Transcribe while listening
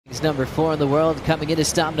is number 4 in the world, coming into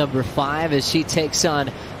stop number 5 as she takes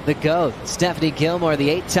on the GOAT, Stephanie Gilmore, the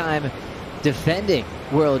 8-time defending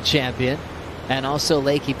world champion, and also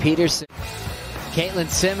Lakey Peterson. Caitlin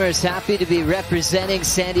Simmers happy to be representing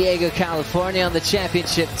San Diego, California on the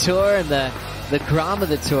championship tour and the Grom of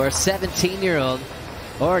the tour. 17-year-old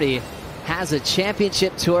already has a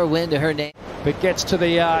championship tour win to her name. But gets to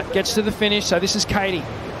the finish. So this is Katie.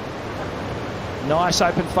 Nice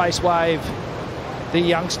open face wave. The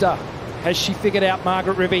youngster. Has she figured out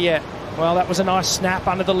Margaret River yet? Well, that was a nice snap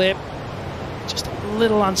under the lip. Just a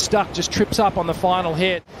little unstuck. Just trips up on the final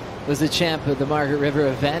hit. Was the champ of the Margaret River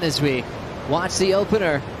event as we watch the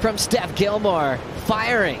opener from Steph Gilmore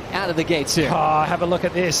firing out of the gates here. Oh, have a look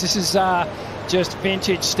at this. This is just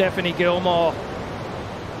vintage Stephanie Gilmore.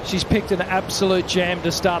 She's picked an absolute gem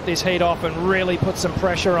to start this heat off and really put some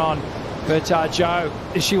pressure on. But Jo,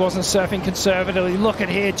 if she wasn't surfing conservatively, look at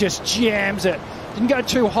here, just jams it. Didn't go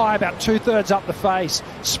too high, about 2/3 up the face.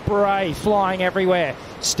 Spray flying everywhere.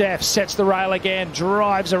 Steph sets the rail again,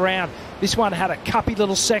 drives around. This one had a cuppy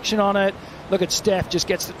little section on it. Look at Steph, just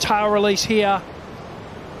gets the tail release here.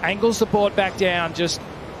 Angles the board back down, just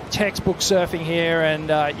textbook surfing here.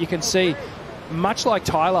 And you can see, much like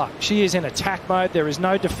Tyler, she is in attack mode. There is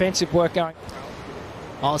no defensive work going.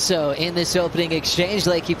 Also in this opening exchange,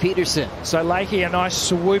 Lakey Peterson. So Lakey, a nice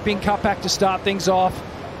swooping cutback to start things off.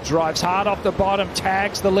 Drives hard off the bottom,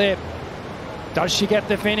 tags the lip. Does she get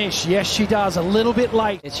the finish? Yes, she does. A little bit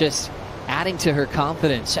late. It's just adding to her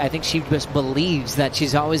confidence. I think she just believes that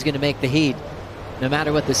she's always going to make the heat, no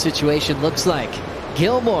matter what the situation looks like.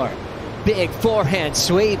 Gilmore, big forehand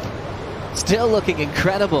sweep. Still looking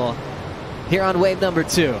incredible here on wave number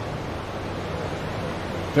 2.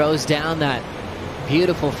 Throws down that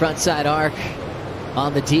beautiful frontside arc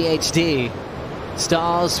on the DHD.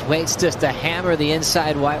 Stalls, waits just to hammer the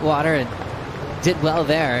inside whitewater, and did well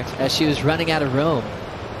there as she was running out of room.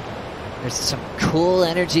 There's some cool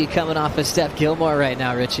energy coming off of Steph Gilmore right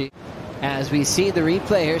now, Richie. As we see the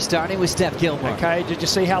replay here, starting with Steph Gilmore. Okay, did you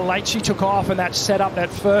see how late she took off, and that set up that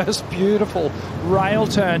first beautiful rail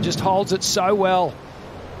turn? Just holds it so well.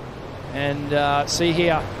 And see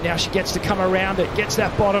here, now she gets to come around it, gets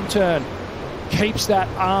that bottom turn. Keeps that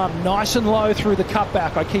arm nice and low through the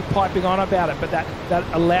cutback. I keep piping on about it, but that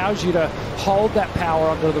allows you to hold that power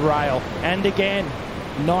onto the rail. And again,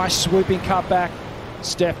 nice swooping cutback.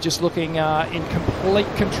 Steph just looking in complete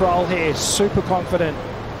control here, super confident.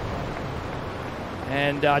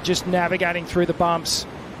 And just navigating through the bumps.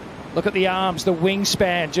 Look at the arms, the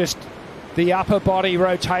wingspan, just the upper body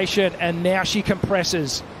rotation, and now she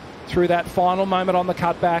compresses through that final moment on the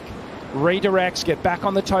cutback. Redirects, get back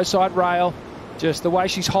on the toe side rail. Just the way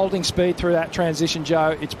she's holding speed through that transition,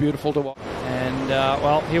 Jo, it's beautiful to watch. And,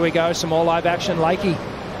 well, here we go, some more live action.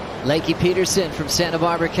 Lakey Peterson from Santa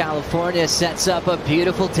Barbara, California sets up a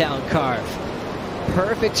beautiful down carve.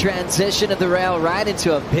 Perfect transition of the rail right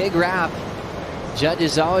into a big wrap.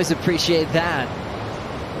 Judges always appreciate that.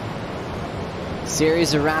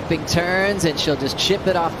 Series of wrapping turns, and she'll just chip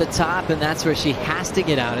it off the top, and that's where she has to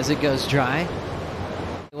get out as it goes dry.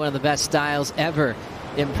 One of the best styles ever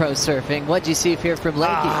in pro surfing. What'd you see here from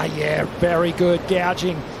Lakey? Yeah, very good.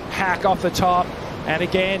 Gouging hack off the top. And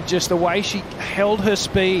again, just the way she held her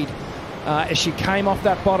speed as she came off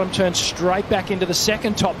that bottom turn straight back into the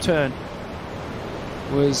second top turn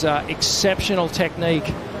was exceptional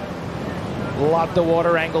technique. Love the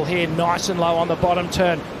water angle here. Nice and low on the bottom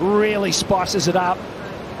turn. Really spices it up.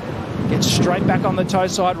 Gets straight back on the toe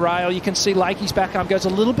side rail. You can see Lakey's back arm goes a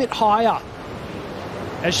little bit higher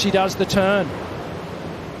as she does the turn.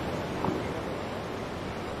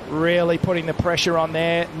 Really putting the pressure on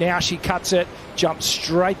there. Now she cuts it, jumps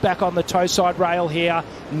straight back on the toe side rail here.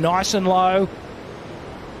 Nice and low.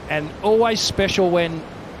 And always special when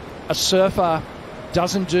a surfer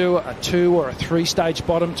doesn't do a 2 or a 3-stage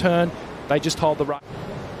bottom turn. They just hold the rail.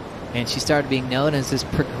 And she started being known as this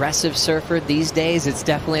progressive surfer. These days, it's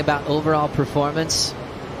definitely about overall performance.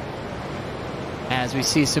 As we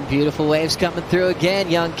see some beautiful waves coming through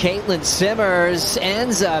again, young Caitlin Simmers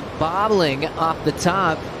ends up bobbling off the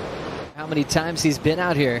top. How many times he's been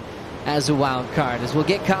out here as a wild card, as we'll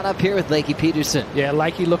get caught up here with Lakey Peterson. Yeah,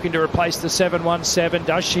 Lakey looking to replace the 717.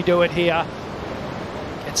 Does she do it here?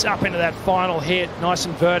 Gets up into that final hit, nice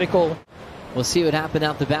and vertical. We'll see what happened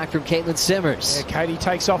out the back from Caitlin Simmers. Yeah, Katie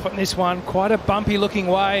takes off on this one. Quite a bumpy looking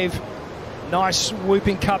wave. Nice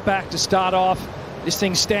swooping cutback to start off. This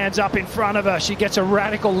thing stands up in front of her. She gets a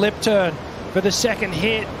radical lip turn for the second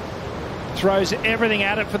hit. Throws everything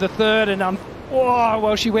at it for the third, and whoa,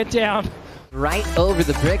 well, she went down. Right over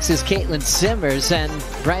the bricks is Caitlin Simmers, and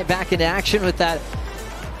right back into action with that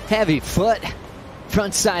heavy foot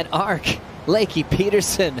Frontside arc. Lakey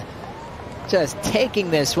Peterson just taking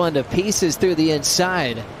this one to pieces through the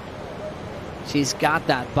inside. She's got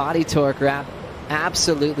that body torque wrap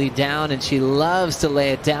absolutely down, and she loves to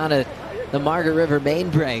lay it down at the Margaret River main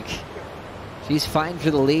break. She's fighting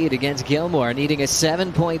for the lead against Gilmore, needing a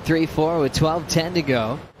 7.34 with 12:10 to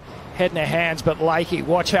go. Head in her hands, but Lakey,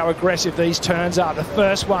 watch how aggressive these turns are. The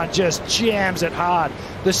first one just jams it hard.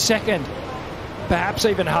 The second, perhaps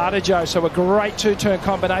even harder, Joe. So a great two-turn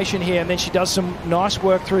combination here, and then she does some nice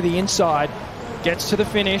work through the inside, gets to the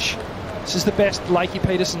finish. This is the best Lakey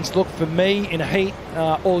Peterson's looked for me in a heat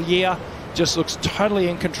all year. Just looks totally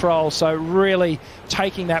in control, so really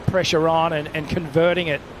taking that pressure on and converting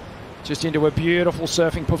it just into a beautiful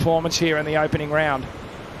surfing performance here in the opening round.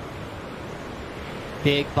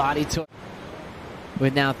 Big body torque.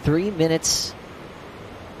 With now 3 minutes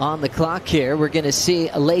on the clock here, we're going to see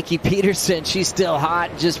Lakey Peterson. She's still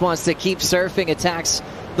hot, just wants to keep surfing, attacks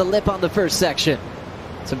the lip on the first section.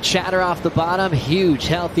 Some chatter off the bottom, huge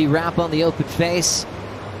healthy wrap on the open face.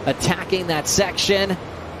 Attacking that section,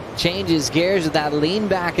 changes gears with that lean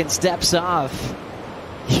back and steps off.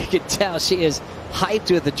 You can tell she is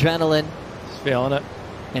hyped with adrenaline. She's feeling it.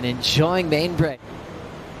 And enjoying main break.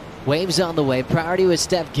 Waves on the way. Priority with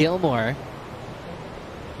Steph Gilmore.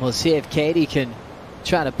 We'll see if Katie can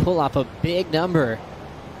try to pull off a big number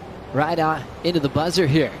right out into the buzzer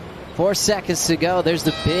here. 4 seconds to go. There's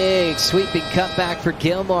the big sweeping cutback for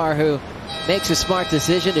Gilmore, who makes a smart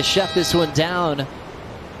decision to shut this one down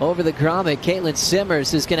over the grommet. Caitlin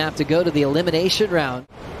Simmers is going to have to go to the elimination round.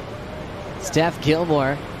 Steph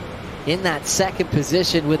Gilmore in that second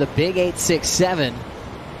position with a big 8.67.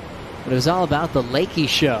 But it was all about the Lakey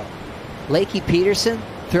show. Lakey Peterson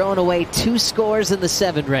throwing away 2 scores in the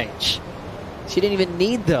 7 range. She didn't even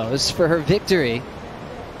need those for her victory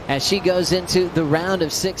as she goes into the round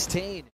of 16.